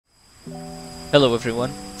Hello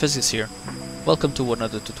everyone, Physics here. Welcome to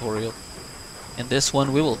another tutorial. In this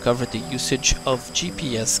one we will cover the usage of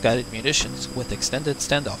GPS guided munitions with extended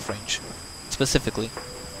standoff range. Specifically,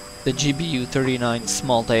 the GBU-39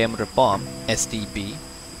 Small Diameter Bomb, SDB,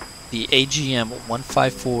 the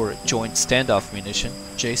AGM-154 Joint Standoff Munition,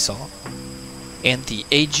 JSOW, and the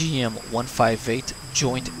AGM-158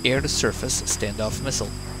 Joint Air-to-Surface Standoff Missile,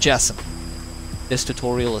 JASSM. This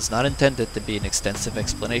tutorial is not intended to be an extensive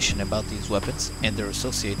explanation about these weapons and their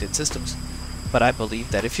associated systems, but I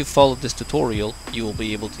believe that if you follow this tutorial, you will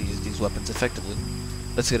be able to use these weapons effectively.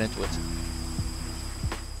 Let's get into it.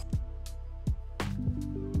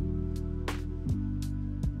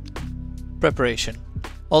 Preparation.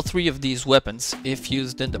 All three of these weapons, if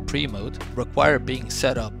used in the pre-mode, require being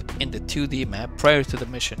set up in the 2D map prior to the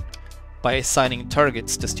mission by assigning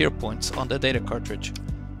targets to steer points on the data cartridge.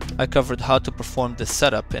 I covered how to perform this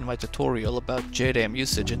setup in my tutorial about JDAM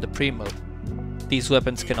usage in the pre-mode. These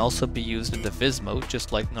weapons can also be used in the Viz mode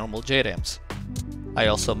just like normal JDAMs. I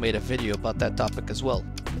also made a video about that topic as well.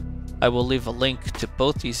 I will leave a link to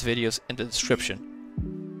both these videos in the description.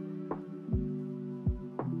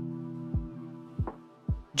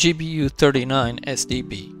 GBU-39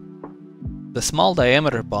 SDB. The small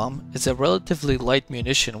diameter bomb is a relatively light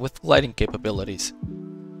munition with gliding capabilities.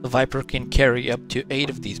 The Viper can carry up to 8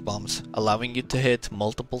 of these bombs, allowing you to hit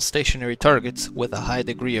multiple stationary targets with a high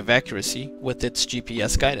degree of accuracy with its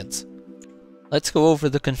GPS guidance. Let's go over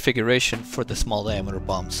the configuration for the small diameter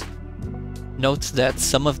bombs. Note that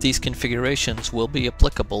some of these configurations will be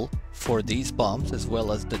applicable for these bombs as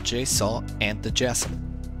well as the JSOW and the JASSM.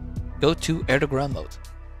 Go to air-to-ground mode.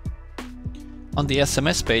 On the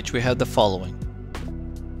SMS page we have the following: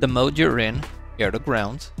 the mode you're in,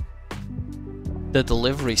 air-to-ground, the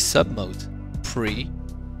delivery submode, pre,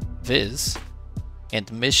 viz,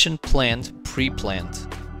 and mission planned, pre-planned,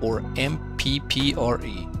 or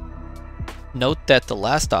MPPRE. Note that the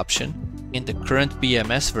last option, in the current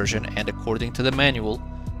BMS version and according to the manual,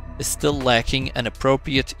 is still lacking an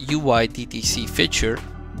appropriate UI DTC feature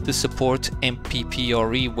to support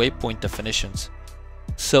MPPRE waypoint definitions,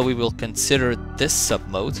 so we will consider this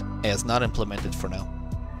submode as not implemented for now.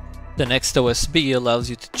 The next OSB allows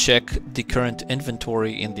you to check the current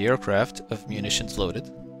inventory in the aircraft of munitions loaded.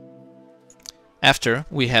 After,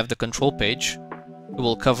 we have the control page. We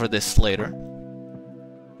will cover this later.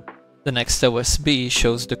 The next OSB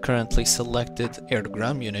shows the currently selected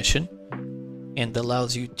air-to-ground munition and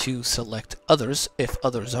allows you to select others if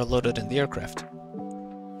others are loaded in the aircraft.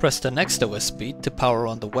 Press the next OSB to power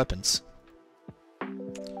on the weapons.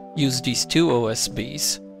 Use these two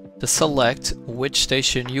OSBs to select which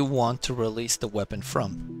station you want to release the weapon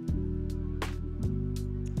from.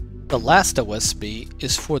 The last OSB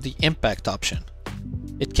is for the impact option.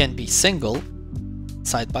 It can be single,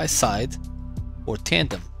 side by side, or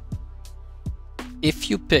tandem.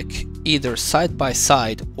 If you pick either side by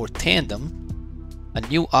side or tandem, a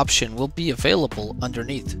new option will be available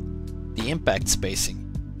underneath, the impact spacing,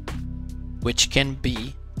 which can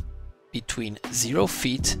be between 0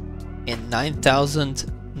 feet and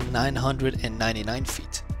 9,999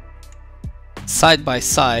 feet. Side by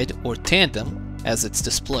side or tandem, as it's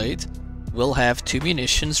displayed, will have two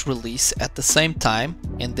munitions release at the same time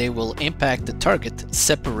and they will impact the target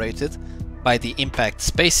separated by the impact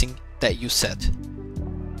spacing that you set.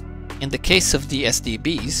 In the case of the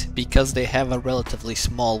SDBs, because they have a relatively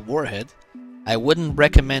small warhead, I wouldn't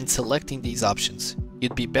recommend selecting these options.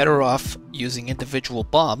 You'd be better off using individual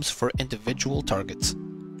bombs for individual targets.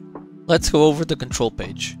 Let's go over the control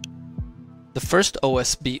page. The first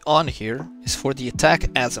OSB on here is for the attack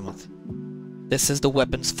azimuth. This is the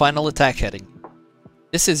weapon's final attack heading.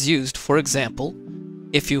 This is used, for example,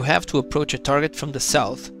 if you have to approach a target from the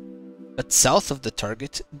south, but south of the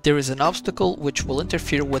target there is an obstacle which will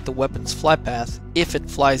interfere with the weapon's fly path if it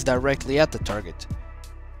flies directly at the target.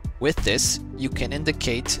 With this, you can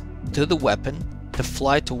indicate to the weapon to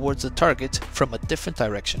fly towards the target from a different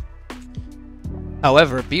direction.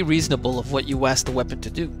 However, be reasonable of what you ask the weapon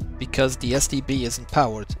to do, because the SDB isn't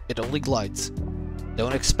powered, it only glides.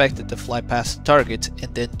 Don't expect it to fly past the target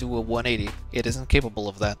and then do a 180, it isn't capable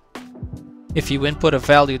of that. If you input a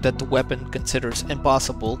value that the weapon considers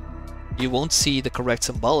impossible, you won't see the correct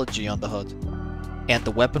symbology on the HUD, and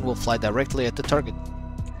the weapon will fly directly at the target.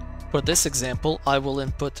 For this example, I will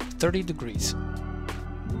input 30 degrees.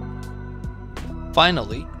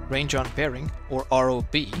 Finally, range on bearing, or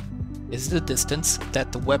ROB, is the distance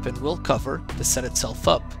that the weapon will cover to set itself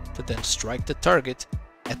up to then strike the target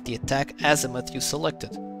at the attack azimuth you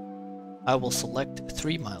selected. I will select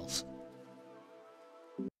 3 miles.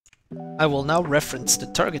 I will now reference the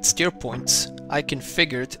target steer points I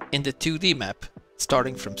configured in the 2D map,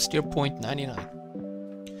 starting from steer point 99.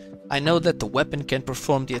 I know that the weapon can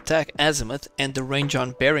perform the attack azimuth and the range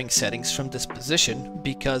on bearing settings from this position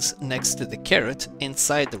because next to the caret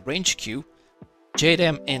inside the range queue,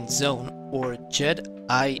 JDAM in zone or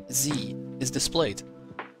JED-IZ is displayed.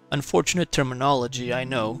 Unfortunate terminology, I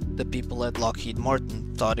know. The people at Lockheed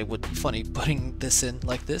Martin thought it would be funny putting this in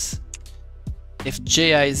like this. If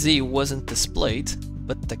JIZ wasn't displayed,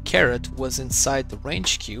 but the caret was inside the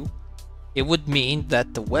range queue, it would mean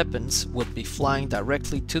that the weapons would be flying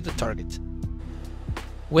directly to the target.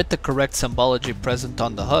 With the correct symbology present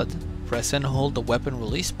on the HUD, press and hold the weapon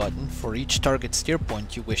release button for each target steer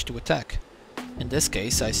point you wish to attack. In this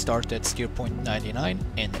case, I start at steer point 99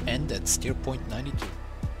 and end at steer point 92.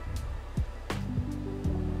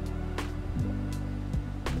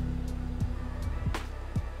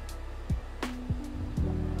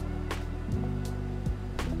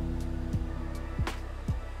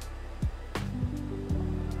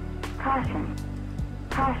 Caution.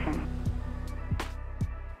 Caution.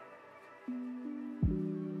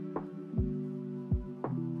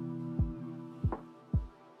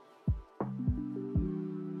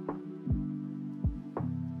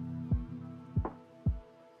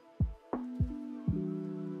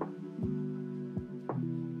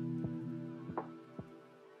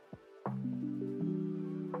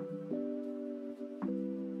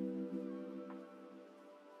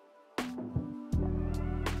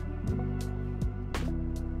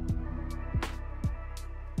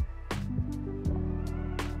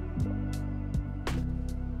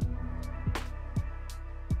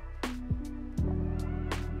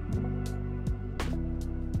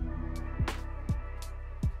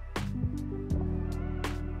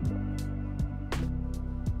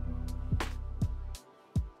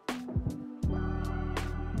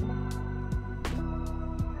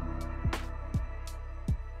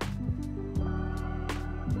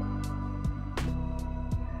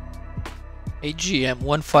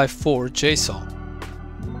 AGM-154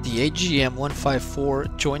 JSOW. The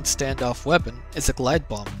AGM-154 Joint Standoff Weapon is a glide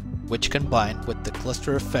bomb, which combined with the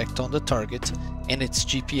cluster effect on the target and its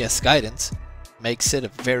GPS guidance, makes it a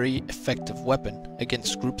very effective weapon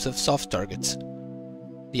against groups of soft targets.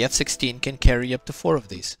 The F-16 can carry up to 4 of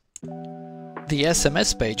these. The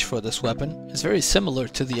SMS page for this weapon is very similar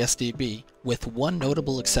to the SDB, with one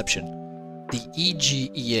notable exception, the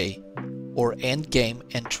EGEA, or End Game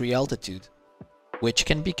Entry Altitude, which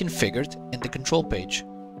can be configured in the control page.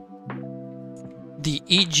 The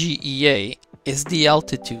EGEA is the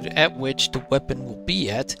altitude at which the weapon will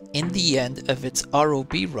be at in the end of its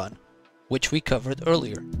ROB run, which we covered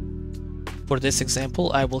earlier. For this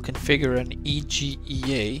example, I will configure an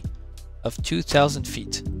EGEA of 2,000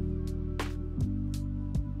 feet.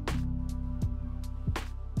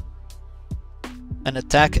 An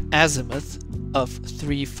attack azimuth of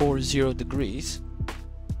 340 degrees,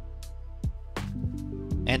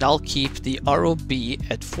 and I'll keep the ROB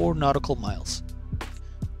at 4 nautical miles.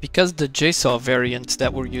 Because the JSOW variant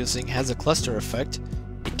that we're using has a cluster effect,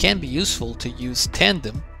 it can be useful to use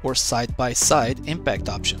tandem or side-by-side impact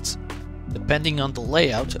options, depending on the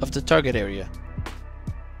layout of the target area.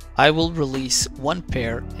 I will release one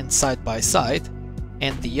pair in side-by-side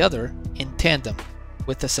and the other in tandem,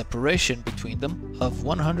 with a separation between them of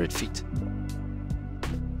 100 feet.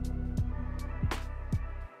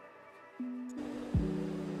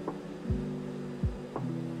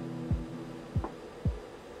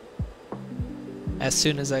 As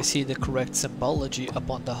soon as I see the correct symbology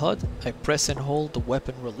up on the HUD, I press and hold the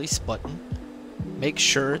weapon release button, make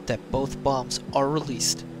sure that both bombs are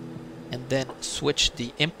released, and then switch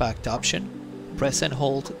the impact option, press and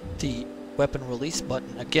hold the weapon release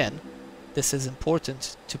button again. This is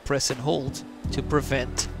important to press and hold to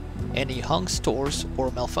prevent any hung stores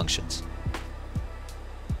or malfunctions.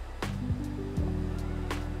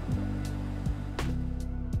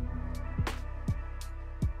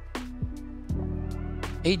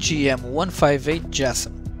 AGM-158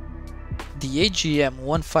 JASSM. The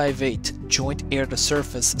AGM-158 Joint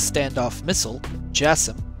Air-to-Surface Standoff Missile,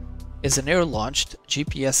 JASSM, is an air-launched,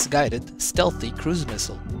 GPS-guided, stealthy cruise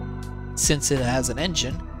missile. Since it has an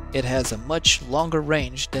engine, it has a much longer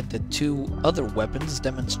range than the 2 other weapons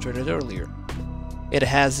demonstrated earlier. It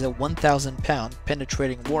has a 1,000-pound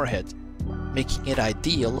penetrating warhead, making it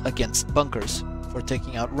ideal against bunkers for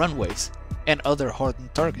taking out runways and other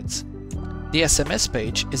hardened targets. The SMS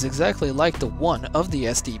page is exactly like the one of the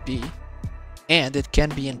SDB, and it can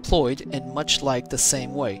be employed in much like the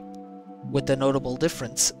same way, with the notable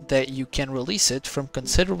difference that you can release it from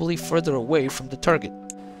considerably further away from the target.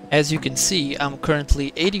 As you can see, I'm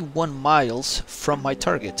currently 81 miles from my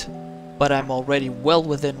target, but I'm already well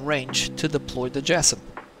within range to deploy the JASSM.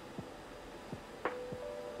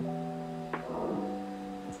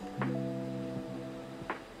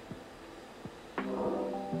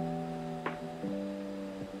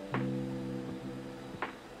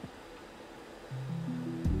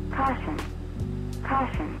 Caution.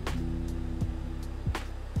 Caution.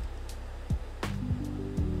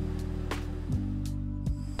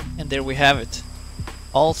 And there we have it.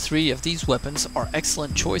 All three of these weapons are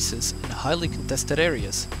excellent choices in highly contested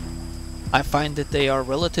areas. I find that they are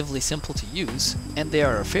relatively simple to use, and they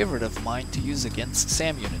are a favorite of mine to use against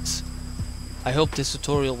SAM units. I hope this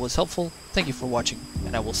tutorial was helpful, thank you for watching,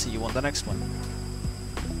 and I will see you on the next one.